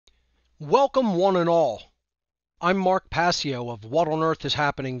Welcome one and all. I'm Mark Passio of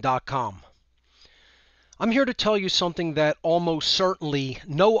WhatOnEarthIsHappening.com. I'm here to tell you something that almost certainly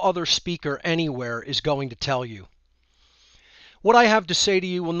no other speaker anywhere is going to tell you. What I have to say to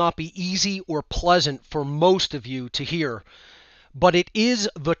you will not be easy or pleasant for most of you to hear, but it is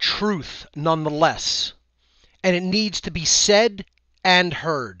the truth nonetheless, and it needs to be said and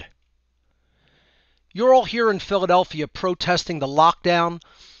heard. You're all here in Philadelphia protesting the lockdown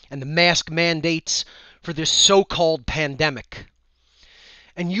and the mask mandates for this so-called pandemic.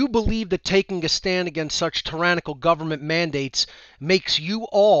 And you believe that taking a stand against such tyrannical government mandates makes you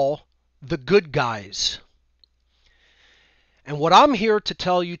all the good guys. And what I'm here to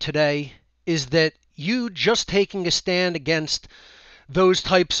tell you today is that you just taking a stand against those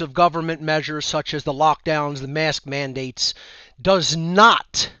types of government measures such as the lockdowns, the mask mandates, does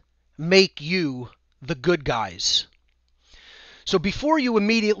not make you the good guys. So before you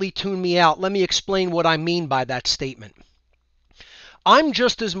immediately tune me out, let me explain what I mean by that statement. I'm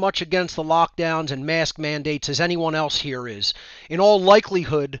just as much against the lockdowns and mask mandates as anyone else here is. In all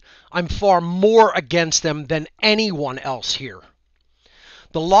likelihood, I'm far more against them than anyone else here.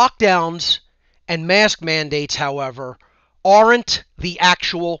 The lockdowns and mask mandates, however, aren't the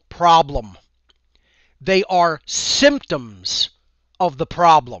actual problem. They are symptoms of the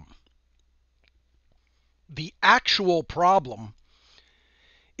problem. The actual problem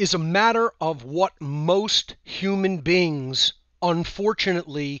is a matter of what most human beings,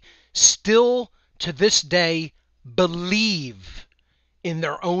 unfortunately, still to this day believe in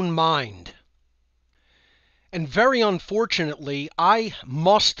their own mind. And very unfortunately, I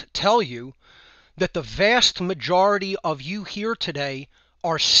must tell you that the vast majority of you here today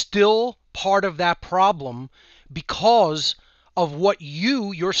are still part of that problem because of what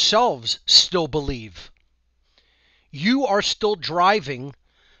you yourselves still believe. You are still driving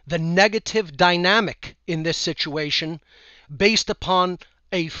the negative dynamic in this situation based upon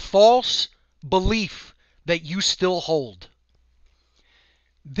a false belief that you still hold.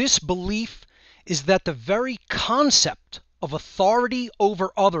 This belief is that the very concept of authority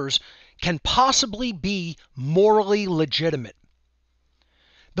over others can possibly be morally legitimate.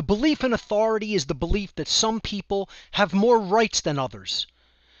 The belief in authority is the belief that some people have more rights than others.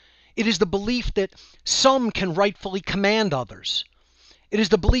 It is the belief that some can rightfully command others. It is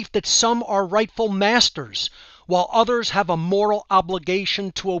the belief that some are rightful masters, while others have a moral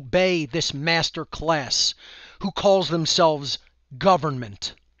obligation to obey this master class, who calls themselves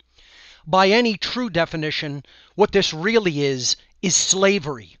government. By any true definition, what this really is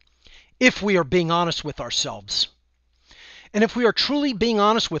slavery, if we are being honest with ourselves. And if we are truly being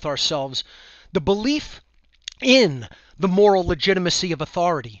honest with ourselves, the belief in the moral legitimacy of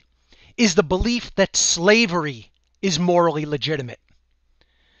authority is the belief that slavery is morally legitimate.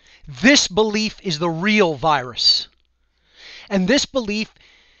 This belief is the real virus. And this belief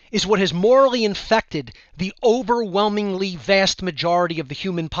is what has morally infected the overwhelmingly vast majority of the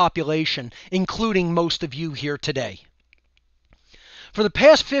human population, including most of you here today. For the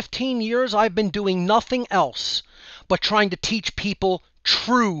past 15 years, I've been doing nothing else but trying to teach people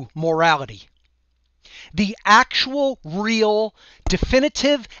true morality. The actual, real,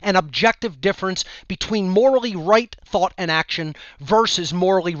 definitive, and objective difference between morally right thought and action versus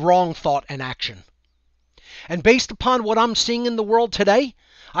morally wrong thought and action. And based upon what I'm seeing in the world today,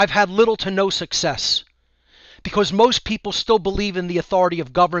 I've had little to no success, because most people still believe in the authority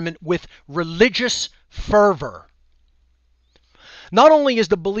of government with religious fervor. Not only is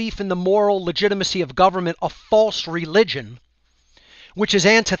the belief in the moral legitimacy of government a false religion, which is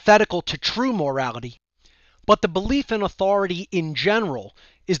antithetical to true morality, but the belief in authority in general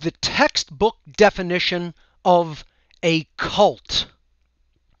is the textbook definition of a cult.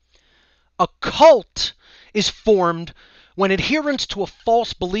 A cult is formed when adherents to a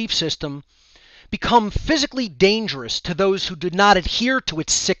false belief system become physically dangerous to those who do not adhere to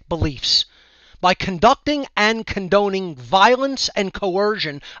its sick beliefs by conducting and condoning violence and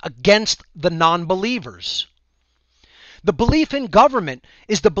coercion against the non-believers. The belief in government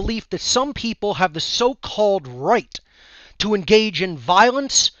is the belief that some people have the so-called right to engage in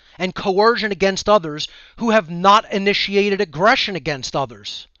violence and coercion against others who have not initiated aggression against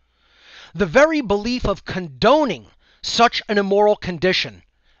others. The very belief of condoning such an immoral condition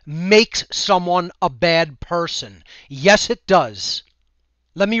makes someone a bad person. Yes, it does.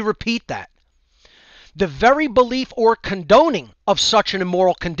 Let me repeat that. The very belief or condoning of such an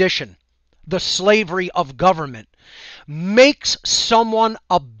immoral condition, the slavery of government, makes someone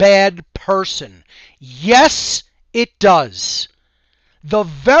a bad person. Yes, it does. The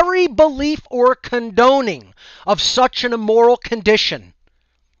very belief or condoning of such an immoral condition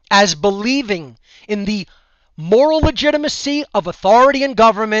as believing in the moral legitimacy of authority and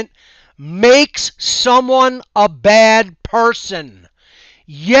government makes someone a bad person.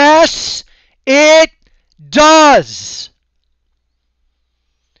 Yes, it does.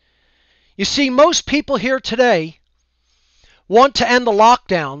 You see, most people here today want to end the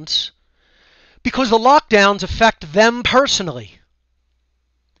lockdowns because the lockdowns affect them personally.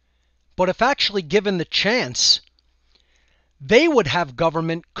 But if actually given the chance, they would have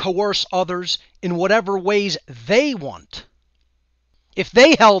government coerce others in whatever ways they want. If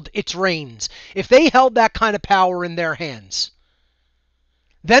they held its reins, if they held that kind of power in their hands,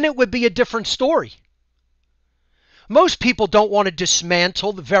 then it would be a different story. Most people don't want to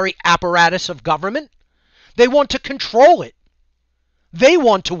dismantle the very apparatus of government. They want to control it. They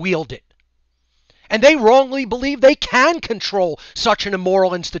want to wield it. And they wrongly believe they can control such an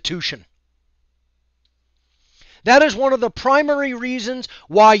immoral institution. That is one of the primary reasons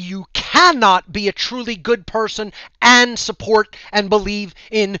why you cannot be a truly good person and support and believe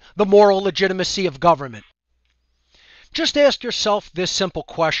in the moral legitimacy of government. Just ask yourself this simple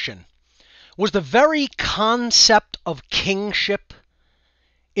question. Was the very concept of kingship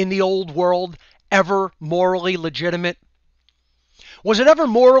in the old world ever morally legitimate? Was it ever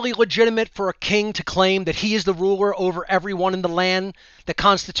morally legitimate for a king to claim that he is the ruler over everyone in the land that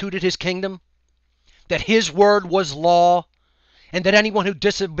constituted his kingdom? That his word was law, and that anyone who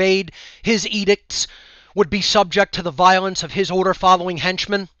disobeyed his edicts would be subject to the violence of his order-following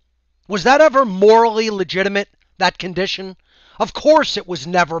henchmen? Was that ever morally legitimate, that condition? Of course it was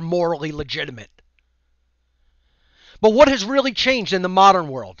never morally legitimate. But what has really changed in the modern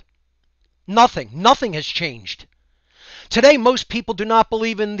world? Nothing. Nothing has changed. Today, most people do not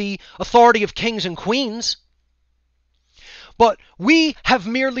believe in the authority of kings and queens. But we have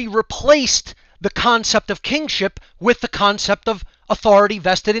merely replaced the concept of kingship with the concept of authority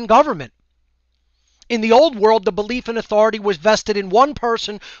vested in government. In the old world, the belief in authority was vested in one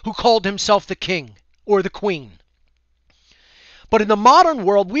person who called himself the king or the queen. But in the modern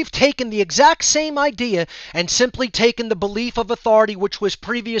world, we've taken the exact same idea and simply taken the belief of authority which was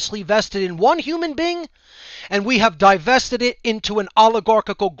previously vested in one human being, and we have divested it into an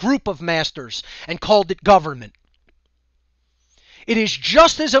oligarchical group of masters and called it government. It is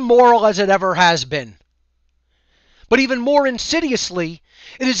just as immoral as it ever has been. But even more insidiously,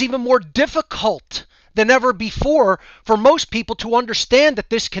 it is even more difficult than ever before for most people to understand that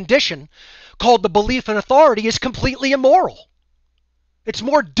this condition, called the belief in authority, is completely immoral. It's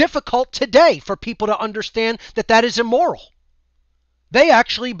more difficult today for people to understand that that is immoral. They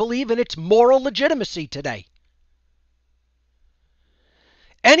actually believe in its moral legitimacy today.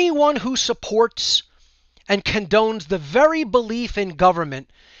 Anyone who supports and condones the very belief in government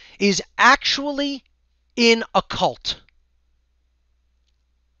is actually in a cult.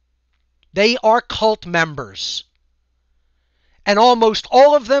 They are cult members. And almost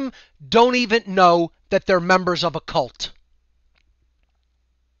all of them don't even know that they're members of a cult.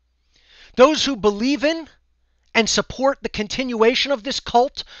 Those who believe in and support the continuation of this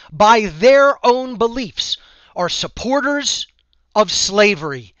cult by their own beliefs are supporters of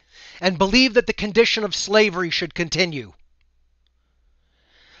slavery and believe that the condition of slavery should continue.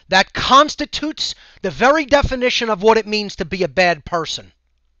 That constitutes the very definition of what it means to be a bad person.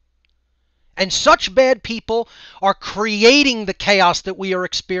 And such bad people are creating the chaos that we are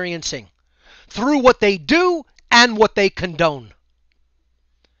experiencing through what they do and what they condone.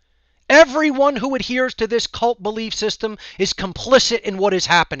 Everyone who adheres to this cult belief system is complicit in what is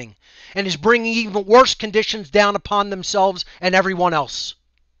happening and is bringing even worse conditions down upon themselves and everyone else.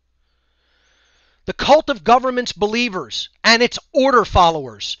 The cult of government's believers and its order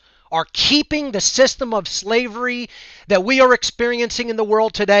followers are keeping the system of slavery that we are experiencing in the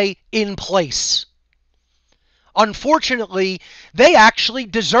world today in place. Unfortunately, they actually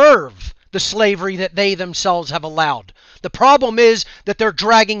deserve the slavery that they themselves have allowed. The problem is that they're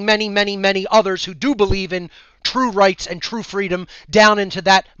dragging many, many, many others who do believe in true rights and true freedom down into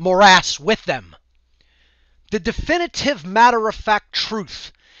that morass with them. The definitive matter-of-fact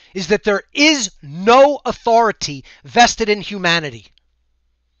truth is that there is no authority vested in humanity.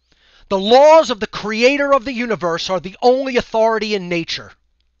 The laws of the creator of the universe are the only authority in nature.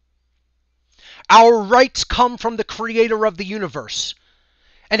 Our rights come from the creator of the universe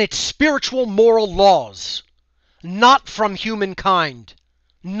and its spiritual moral laws, not from humankind,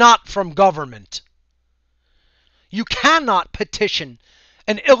 not from government. You cannot petition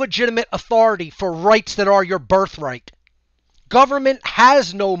an illegitimate authority for rights that are your birthright. Government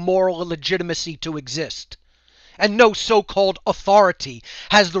has no moral legitimacy to exist. and no so-called authority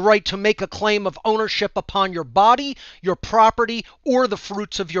has the right to make a claim of ownership upon your body, your property, or the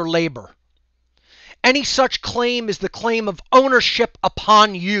fruits of your labor. Any such claim is the claim of ownership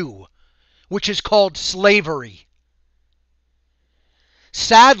upon you, which is called slavery.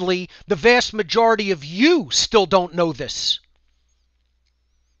 Sadly, the vast majority of you still don't know this.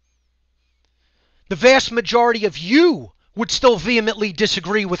 The vast majority of you would still vehemently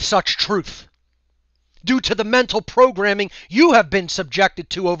disagree with such truth, due to the mental programming you have been subjected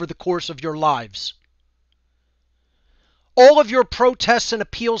to over the course of your lives. All of your protests and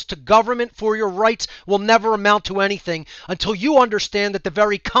appeals to government for your rights will never amount to anything until you understand that the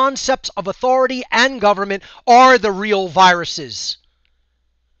very concepts of authority and government are the real viruses.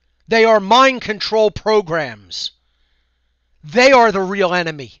 They are mind control programs. They are the real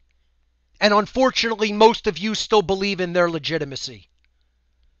enemy. And unfortunately, most of you still believe in their legitimacy.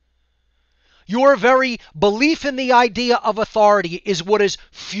 Your very belief in the idea of authority is what is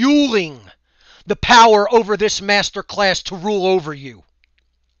fueling the power over this master class to rule over you.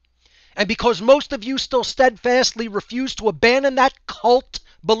 And because most of you still steadfastly refuse to abandon that cult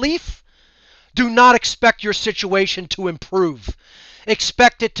belief, do not expect your situation to improve.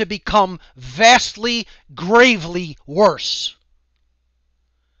 Expect it to become vastly, gravely worse.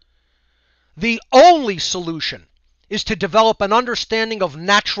 The only solution is to develop an understanding of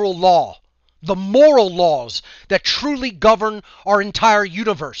natural law, the moral laws that truly govern our entire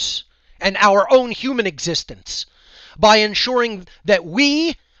universe and our own human existence, by ensuring that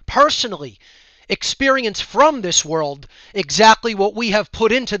we personally experience from this world exactly what we have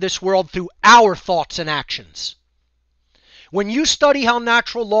put into this world through our thoughts and actions. When you study how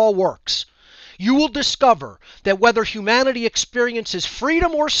natural law works, you will discover that whether humanity experiences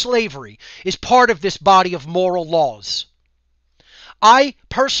freedom or slavery is part of this body of moral laws. I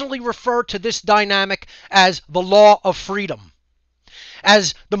personally refer to this dynamic as the law of freedom.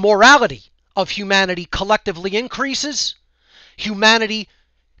 As the morality of humanity collectively increases, humanity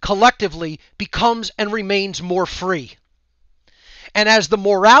collectively becomes and remains more free. And as the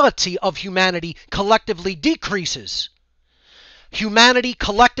morality of humanity collectively decreases, humanity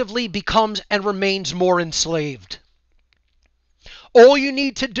collectively becomes and remains more enslaved. All you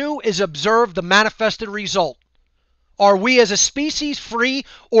need to do is observe the manifested result. Are we as a species free,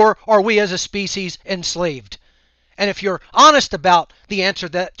 or are we as a species enslaved? And if you're honest about the answer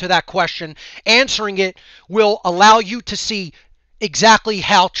to that question, answering it will allow you to see exactly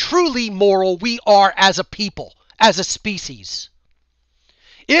how truly moral we are as a people, as a species.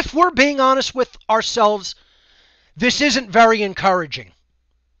 If we're being honest with ourselves, this isn't very encouraging.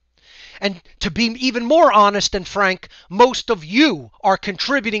 And to be even more honest and frank, most of you are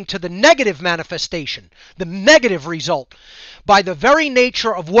contributing to the negative manifestation, the negative result, by the very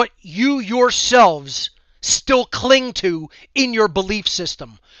nature of what you yourselves still cling to in your belief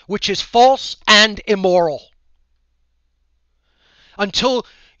system, which is false and immoral. Until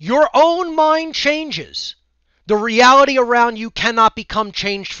your own mind changes, the reality around you cannot become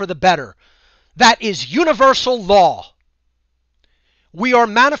changed for the better. That is universal law. We are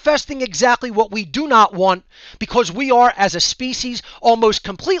manifesting exactly what we do not want because we are, as a species, almost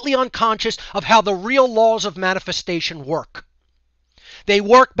completely unconscious of how the real laws of manifestation work. They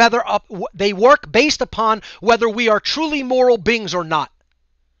work based upon whether we are truly moral beings or not.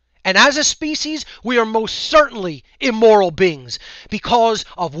 And as a species, we are most certainly immoral beings because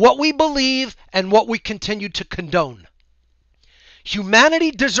of what we believe and what we continue to condone.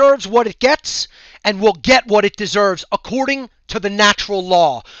 Humanity deserves what it gets and will get what it deserves according to the natural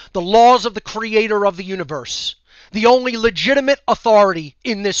law, the laws of the creator of the universe, the only legitimate authority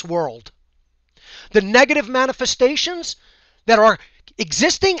in this world. The negative manifestations that are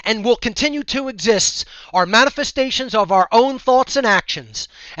existing and will continue to exist are manifestations of our own thoughts and actions,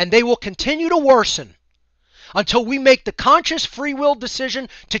 and they will continue to worsen until we make the conscious free will decision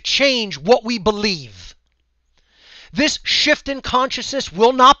to change what we believe. This shift in consciousness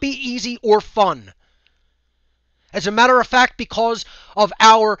will not be easy or fun. As a matter of fact, because of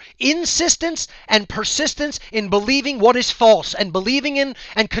our insistence and persistence in believing what is false and believing in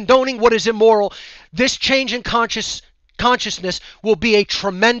and condoning what is immoral, this change in consciousness will be a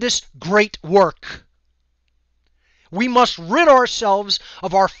tremendous, great work. We must rid ourselves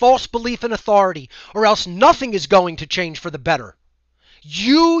of our false belief in authority, or else nothing is going to change for the better.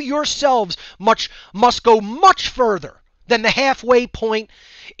 You yourselves must go much further than the halfway point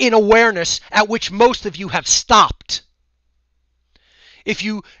in awareness at which most of you have stopped. If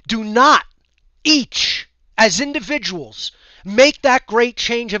you do not, each, as individuals, make that great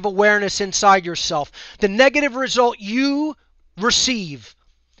change of awareness inside yourself, the negative result you receive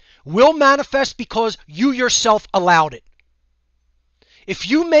will manifest because you yourself allowed it. If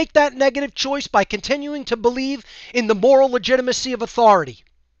you make that negative choice by continuing to believe in the moral legitimacy of authority,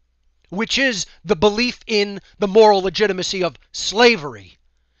 which is the belief in the moral legitimacy of slavery,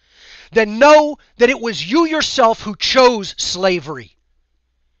 then know that it was you yourself who chose slavery.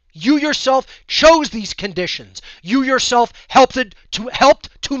 You yourself chose these conditions. You yourself helped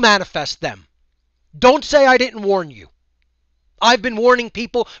to manifest them. Don't say I didn't warn you. I've been warning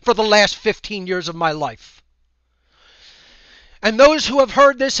people for the last 15 years of my life. And those who have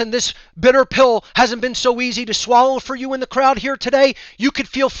heard this and this bitter pill hasn't been so easy to swallow for you in the crowd here today, you could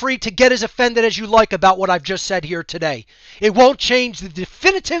feel free to get as offended as you like about what I've just said here today. It won't change the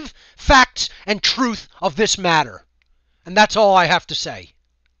definitive facts and truth of this matter. And that's all I have to say.